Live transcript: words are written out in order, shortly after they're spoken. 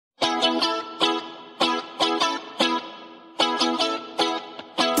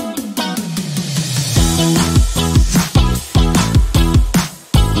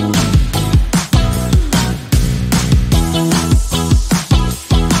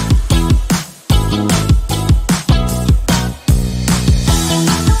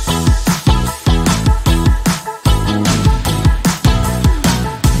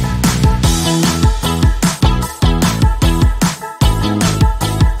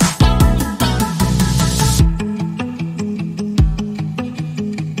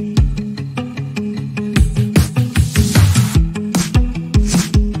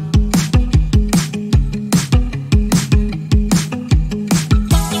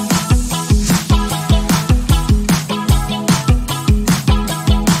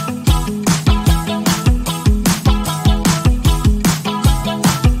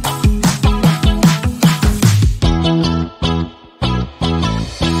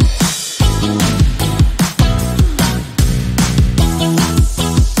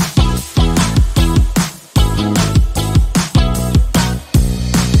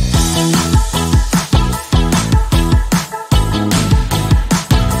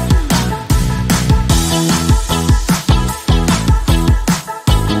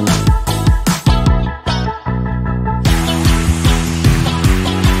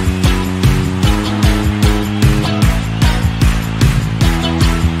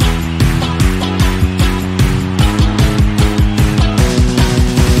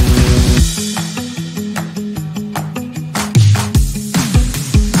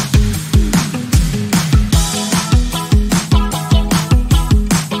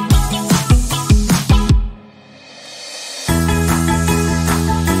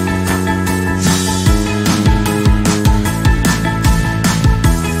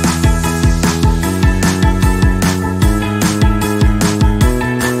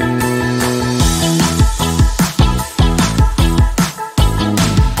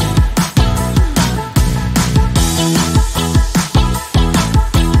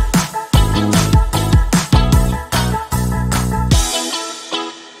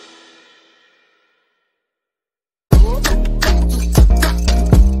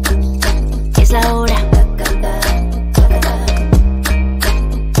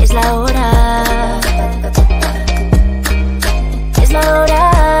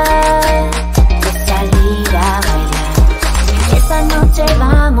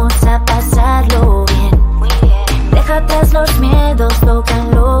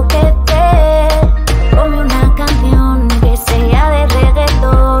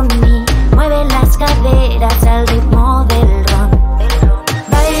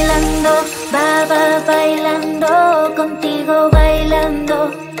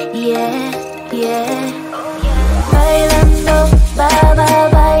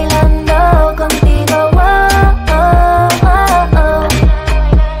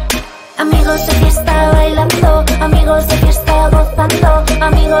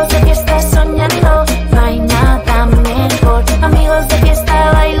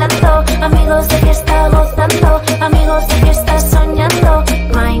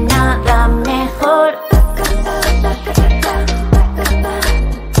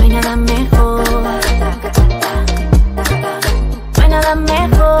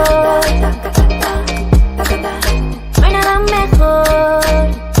mejor, no hay nada mejor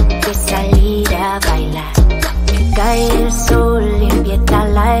que salir a bailar. Cae el sol y empieza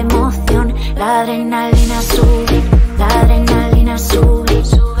la emoción, la adrenalina sube, la adrenalina sube.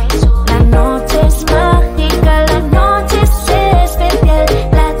 La noche es mágica, la noche es especial,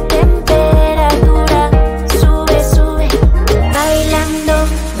 la temperatura sube, sube. Bailando,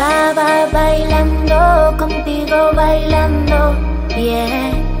 va bailando, contigo bailando,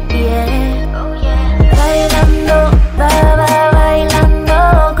 yeah, yeah. Bailando, va bailando,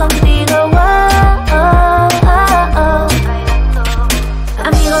 contigo, wow, oh, oh, oh.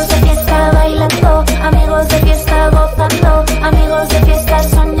 Amigos de fiesta bailando, amigos de fiesta gozando, amigos de fiesta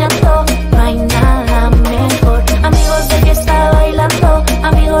soñando, no hay nada mejor. Amigos de fiesta bailando,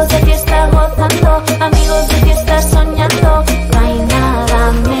 amigos de fiesta gozando, amigos de fiesta soñando, no hay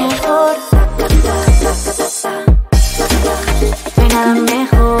nada mejor. No hay nada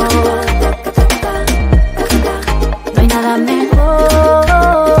mejor. No hay nada mejor.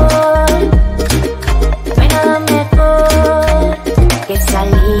 No hay nada mejor que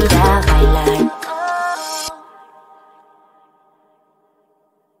salir a bailar.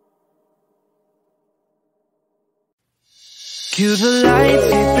 Cue the lights,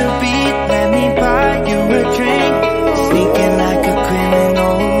 hit the beat, let me buy you a drink. Sneaking like a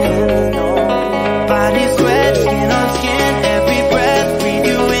criminal. Body sweat, skin on skin, every breath, breathe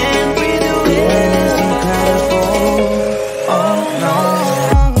you in, feeling is incredible. Oh no.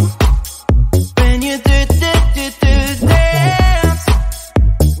 When you do dance,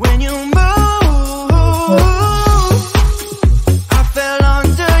 when you move, I fell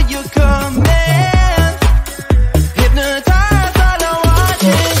under your command. Hypnotized, all I want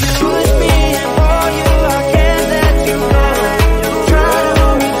is you with me and for you.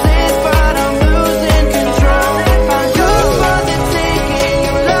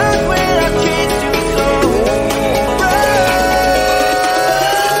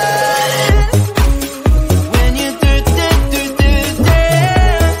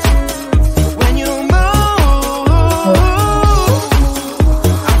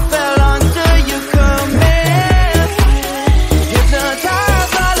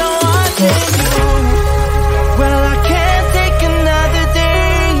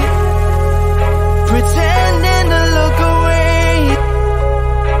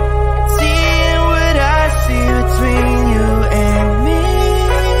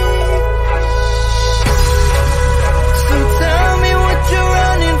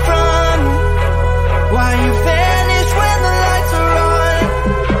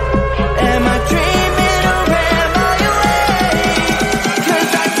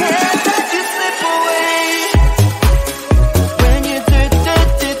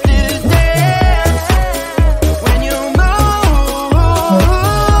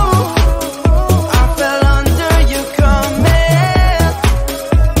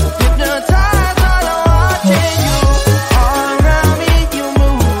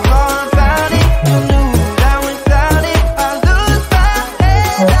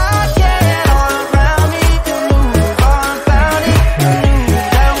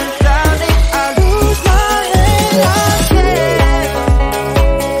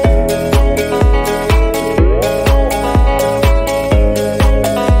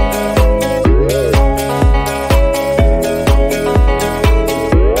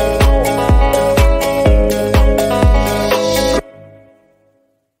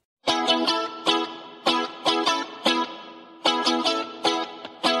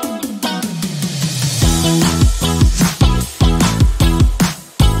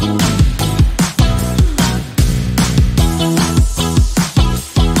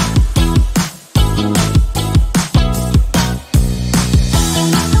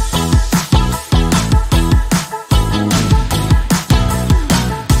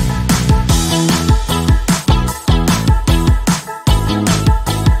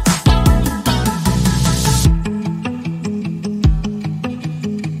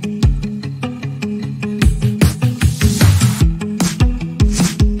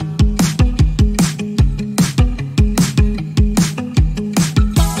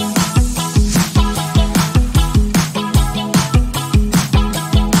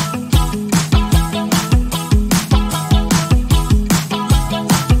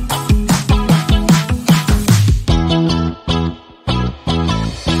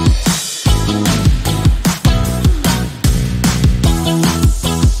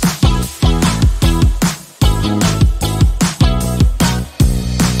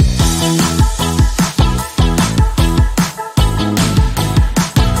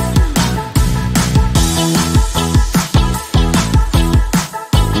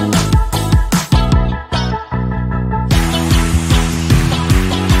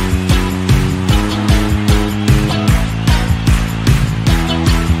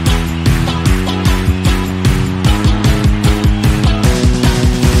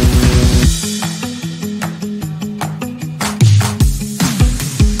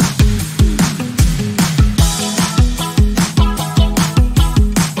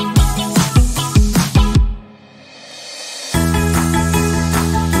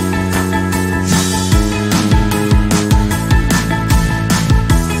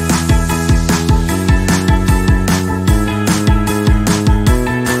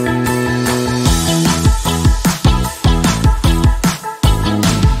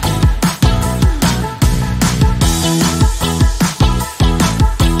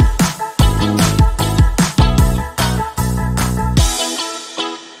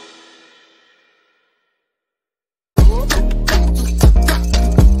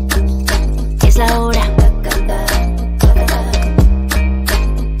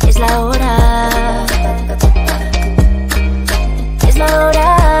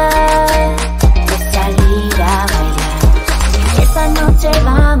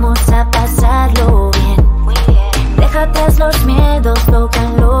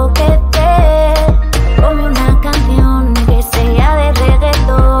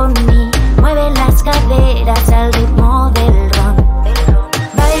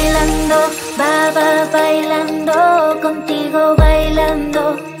 va bailando, contigo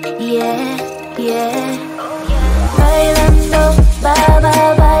bailando, yeah, yeah. Bailando, va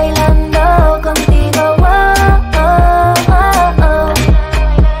bailando, contigo, oh, oh, oh, oh.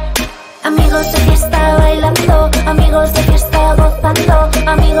 Amigos de fiesta bailando, amigos de fiesta gozando,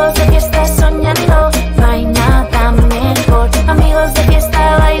 amigos de fiesta soñando, no hay nada mejor. Amigos de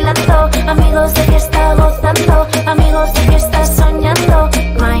fiesta bailando, amigos de fiesta gozando, amigos de fiesta soñando,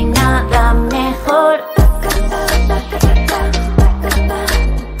 no hay nada mejor.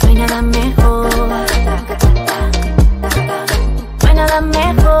 No hay nada mejor. No hay nada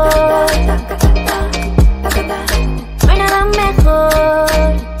mejor. No hay nada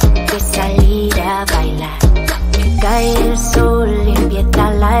mejor que salir a bailar. Cae el sol y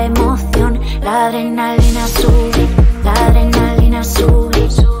empieza la emoción. La adrenalina sube, la adrenalina sube.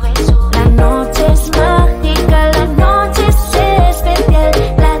 La noche es mágica, la noche es especial.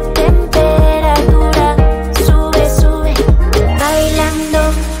 La temperatura sube, sube. Bailando,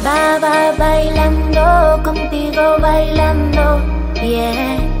 va bailando, contigo bailando,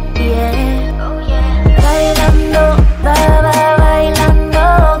 yeah, yeah. Bailando, va bailando,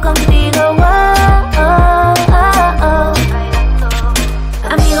 contigo, oh, oh, oh, oh.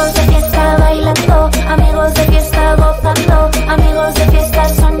 Amigos de fiesta bailando, amigos de fiesta gozando, amigos de fiesta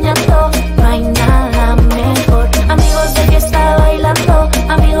soñando, no hay nada mejor. Amigos de fiesta bailando,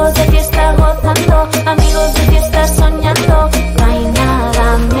 amigos de fiesta gozando, amigos de fiesta soñando, no hay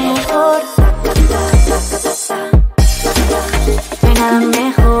nada mejor. No hay nada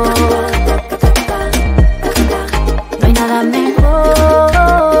mejor. No hay nada mejor.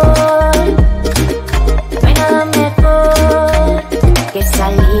 No hay nada mejor que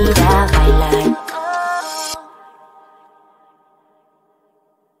salir a bailar.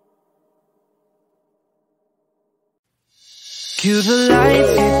 Cue the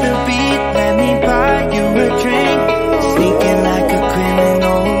lights